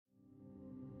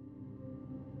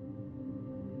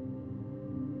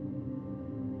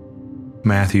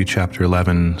Matthew chapter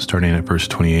 11, starting at verse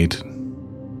 28.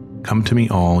 Come to me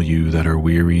all you that are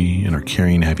weary and are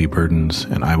carrying heavy burdens,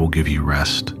 and I will give you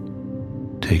rest.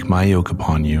 Take my yoke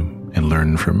upon you and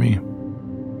learn from me,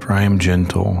 for I am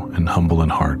gentle and humble in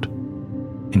heart,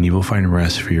 and you will find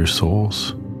rest for your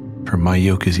souls. For my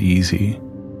yoke is easy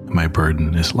and my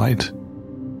burden is light.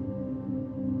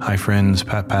 Hi friends,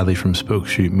 Padley from Spoke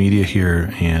Street Media here,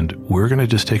 and we're going to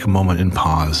just take a moment and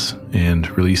pause and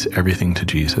release everything to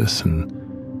Jesus and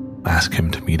ask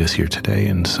him to meet us here today.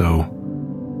 And so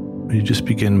we just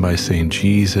begin by saying,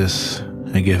 Jesus,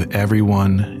 I give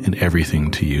everyone and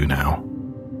everything to you now.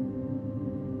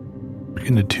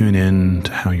 Begin to tune in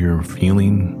to how you're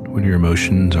feeling. What are your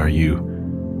emotions? Are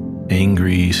you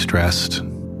angry, stressed,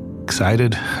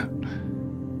 excited?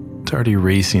 It's already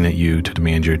racing at you to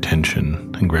demand your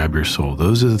attention and grab your soul.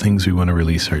 Those are the things we want to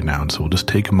release right now. And so we'll just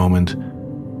take a moment,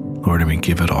 Lord, and we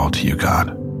give it all to you,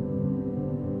 God.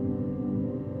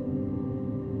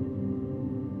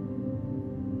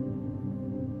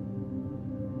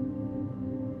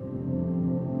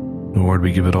 Lord,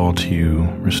 we give it all to you.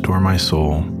 Restore my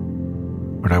soul.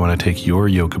 Lord, I want to take your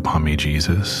yoke upon me,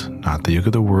 Jesus, not the yoke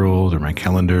of the world or my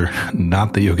calendar,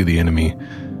 not the yoke of the enemy.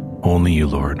 Only you,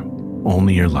 Lord.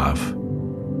 Only your love.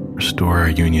 Restore our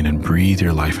union and breathe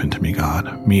your life into me,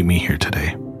 God. Meet me here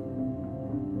today.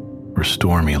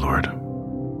 Restore me, Lord.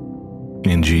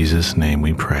 In Jesus' name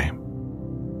we pray.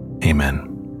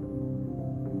 Amen.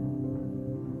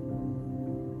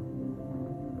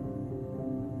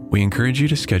 We encourage you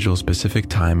to schedule a specific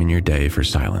time in your day for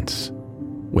silence.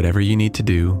 Whatever you need to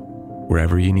do,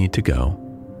 wherever you need to go,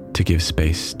 to give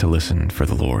space to listen for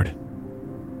the Lord.